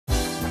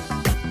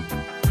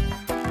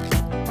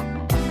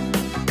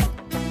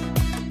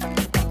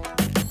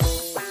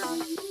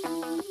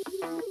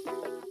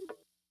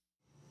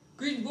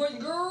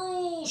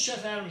world!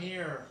 Chef Adam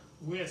here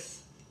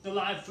with the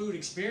live food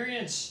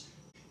experience.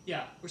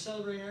 Yeah, we're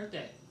celebrating Earth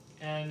Day,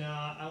 and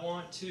I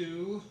want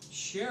to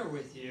share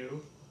with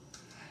you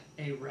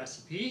a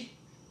recipe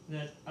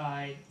that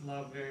I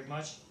love very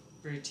much.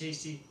 Very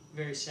tasty,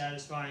 very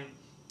satisfying,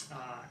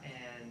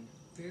 and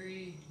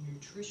very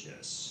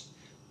nutritious.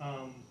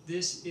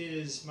 This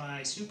is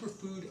my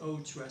superfood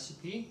oats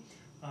recipe,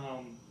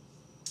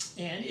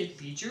 and it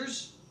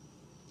features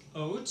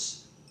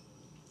oats.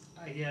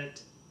 I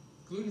get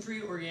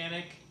gluten-free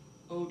organic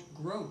oat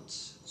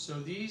groats. So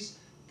these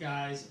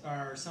guys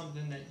are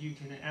something that you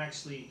can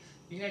actually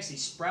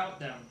sprout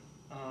them.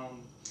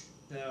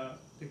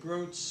 The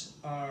groats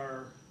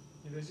are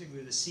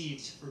basically the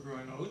seeds for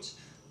growing oats.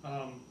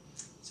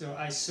 So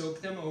I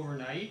soak them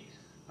overnight,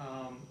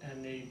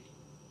 and they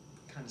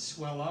kind of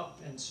swell up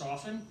and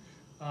soften.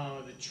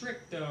 The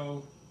trick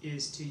though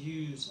is to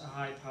use a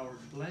high-powered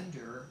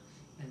blender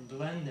and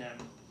blend them.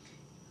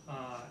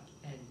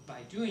 And by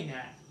doing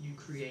that, you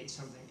create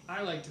something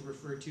I like to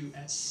refer to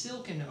as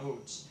silken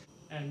oats.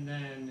 And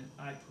then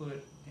I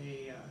put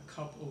a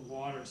cup of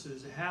water. So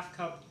there's a half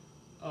cup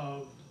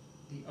of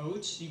the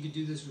oats. You could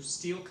do this with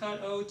steel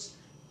cut oats,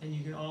 and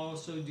you can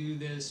also do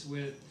this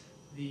with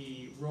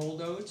the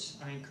rolled oats.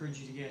 I encourage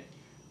you to get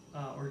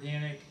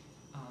organic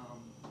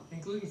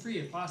and gluten-free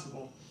if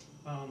possible,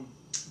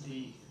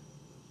 the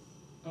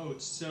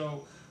oats.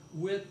 So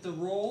with the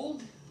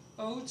rolled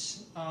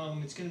oats,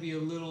 it's going to be a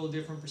little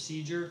different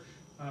procedure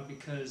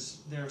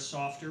because they're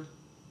softer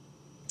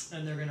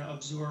and they're going to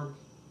absorb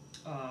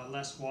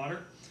less water.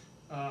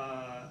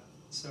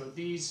 So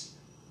these,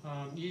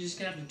 you're just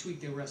going to have to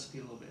tweak the recipe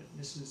a little bit.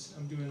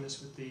 I'm doing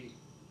this with the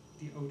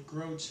oat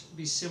groats. It'll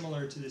be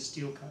similar to the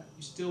steel cut.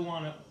 You still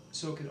want to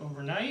soak it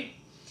overnight.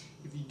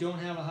 If you don't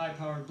have a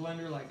high-powered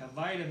blender like a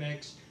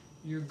Vitamix,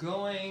 you're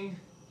going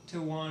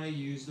to want to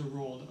use the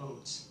rolled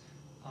oats.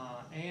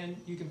 And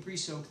you can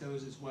pre-soak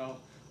those as well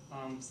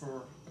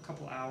for a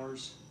couple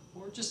hours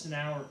or just an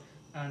hour,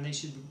 and they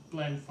should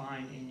blend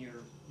fine in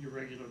your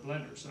regular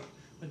blender. So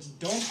let's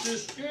dump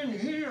this in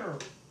here.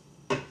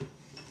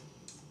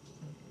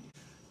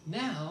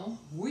 Now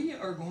we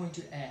are going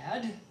to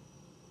add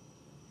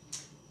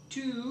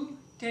 2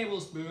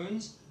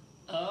 tablespoons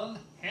of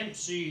hemp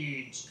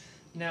seeds.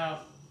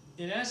 Now,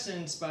 in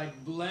essence, by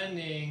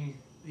blending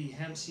the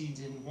hemp seeds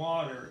in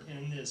water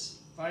in this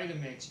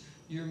Vitamix,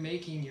 you're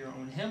making your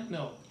own hemp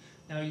milk.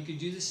 Now, you could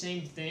do the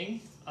same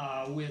thing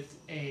with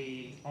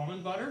a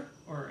almond butter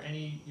or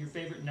your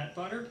favorite nut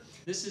butter.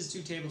 This is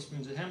 2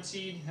 tablespoons of hemp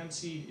seed. Hemp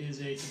seed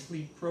is a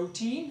complete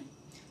protein.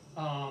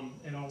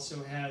 It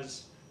also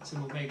has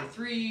some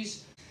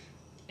omega-3s.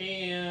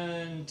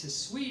 And to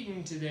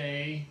sweeten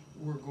today,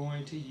 we're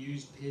going to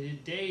use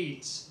pitted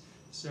dates.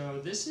 So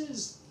this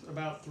is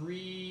about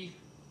 3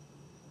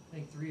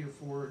 or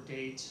 4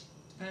 dates.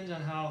 Depends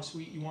on how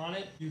sweet you want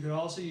it. You could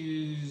also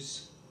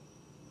use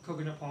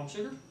coconut palm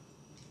sugar.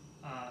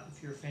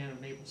 If you're a fan of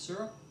maple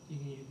syrup, you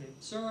can use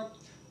maple syrup.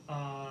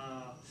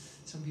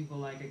 Some people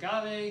like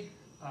agave.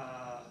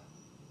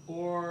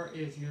 Or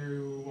if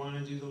you want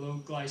to do the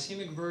low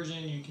glycemic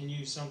version, you can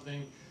use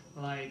something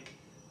like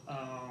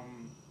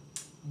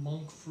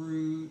monk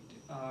fruit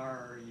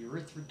or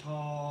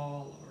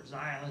erythritol or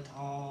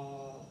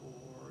xylitol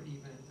or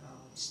even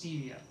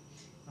stevia.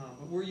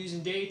 But we're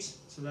using dates,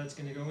 so that's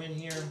going to go in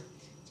here.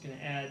 It's going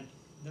to add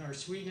our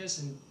sweetness,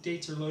 and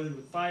dates are loaded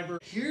with fiber.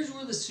 Here's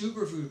where the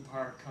superfood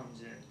part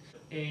comes in.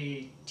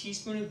 A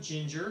teaspoon of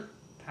ginger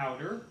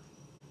powder.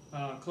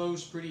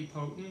 Cloves pretty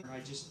potent. I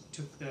just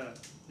took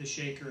the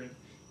shaker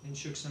and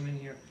shook some in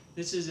here.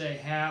 This is a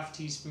half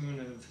teaspoon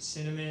of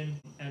cinnamon,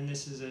 and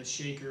this is a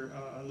shaker,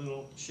 a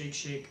little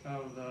shake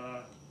of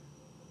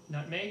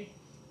nutmeg.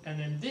 And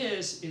then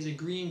this is a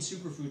green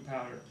superfood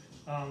powder.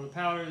 The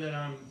powder that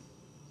I'm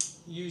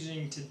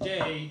using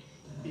today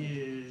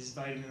is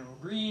Vitamin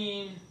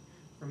Green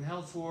from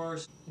Health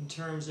Force. In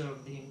terms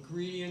of the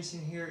ingredients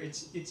in here,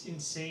 it's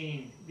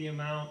insane the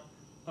amount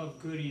of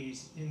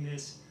goodies in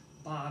this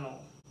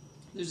bottle.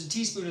 There's a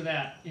teaspoon of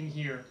that in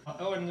here.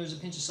 Oh, and there's a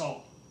pinch of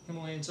salt,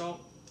 Himalayan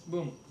salt.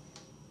 Boom.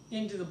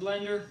 Into the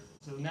blender.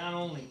 So not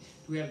only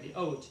do we have the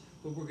oats,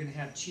 but we're going to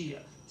have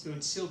chia. So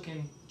it's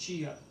Silken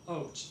Chia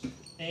Oats.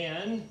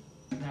 And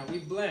now we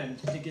blend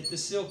to get the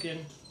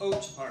silken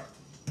oats part.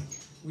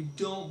 We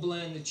don't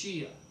blend the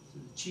chia. So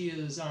the chia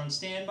is on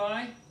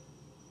standby.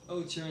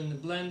 Oats are in the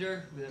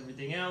blender with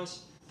everything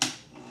else.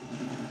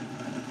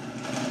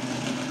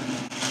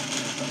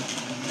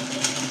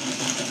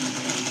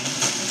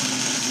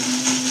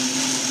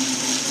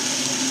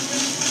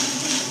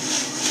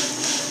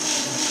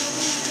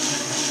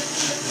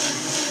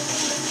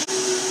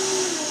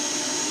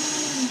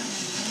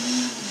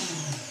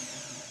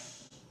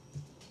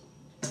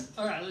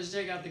 Alright, let's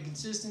check out the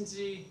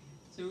consistency.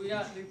 So we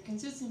got the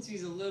consistency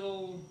is a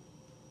little,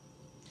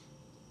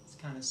 it's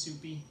kind of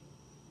soupy.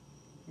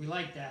 We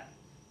like that,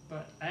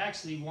 but I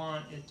actually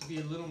want it to be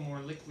a little more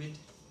liquid.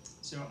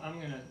 So I'm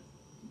going to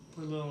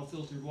put a little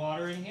filtered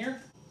water in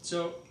here.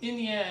 So in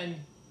the end,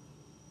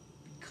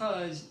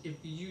 because if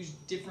you use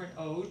different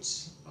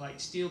oats,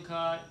 like steel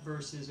cut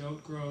versus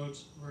oat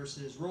groats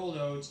versus rolled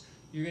oats,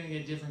 you're going to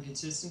get different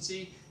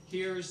consistency.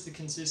 Here's the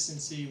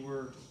consistency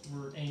we're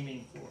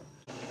aiming for.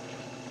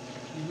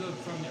 You look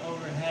from the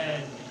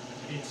overhead,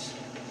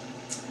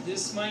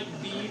 this might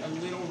be a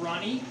little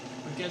runny,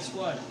 but guess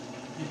what?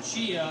 The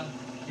chia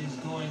is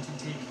going to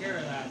take care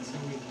of that. So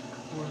we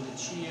pour the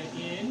chia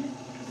in.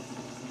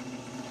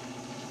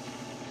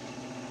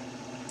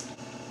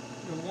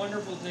 The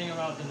wonderful thing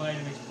about the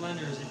Vitamix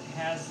blender is it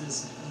has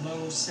this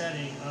low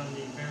setting on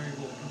the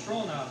variable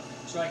control knob,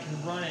 so I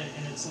can run it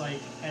and it's like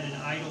at an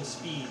idle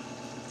speed.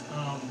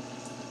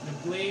 The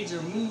blades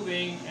are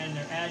moving and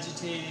they're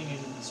agitating and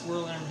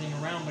swirling everything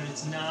around, but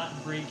it's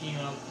not breaking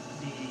up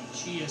the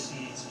chia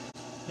seeds.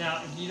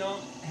 Now, if you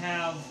don't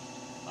have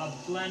a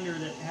blender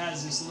that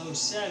has this low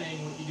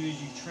setting, what you do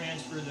is you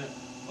transfer the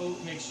oat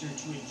mixture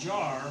to a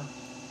jar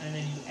and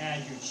then you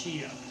add your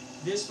chia.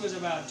 This was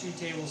about 2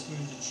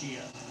 tablespoons of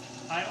chia.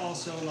 I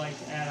also like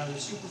to add other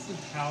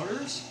superfood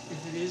powders.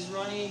 If it is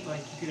runny,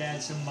 like you could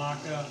add some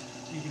maca,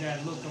 you could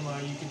add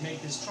lucuma, you could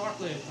make this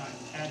chocolate,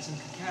 add some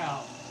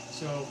cacao.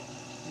 So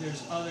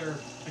there's other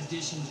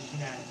additions you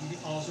can add. You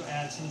can also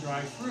add some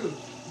dry fruit.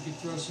 You could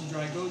throw some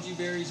dry goji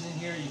berries in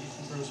here, you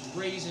can throw some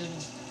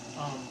raisins.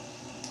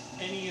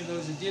 Any of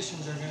those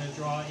additions are going to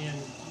draw in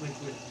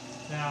liquid.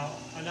 Now,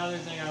 another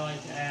thing I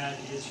like to add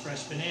is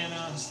fresh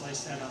banana,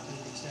 slice that up and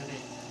mix that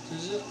in. So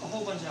there's a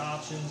whole bunch of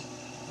options.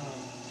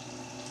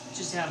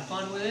 Just have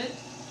fun with it.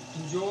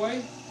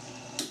 Enjoy.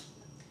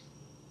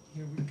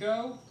 Here we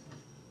go.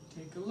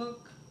 Take a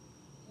look.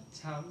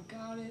 That's how we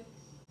got it.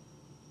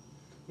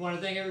 I want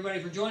to thank everybody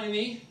for joining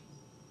me.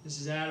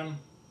 This is Adam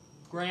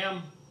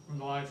Graham from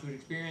the Live Food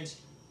Experience,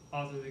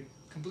 author of the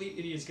Complete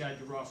Idiot's Guide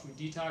to Raw Food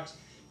Detox.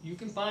 You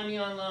can find me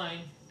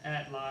online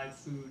at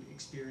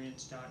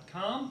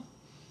livefoodexperience.com.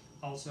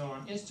 Also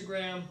on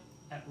Instagram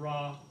at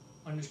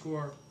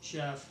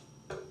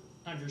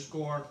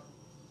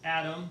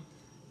raw_chef_Adam.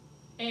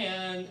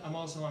 And I'm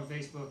also on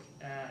Facebook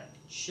at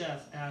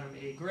Chef Adam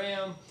A.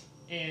 Graham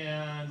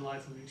and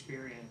Live Food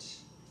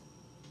Experience.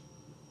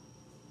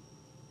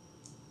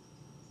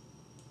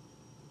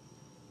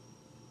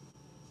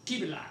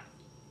 Keep it live.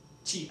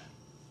 Chia.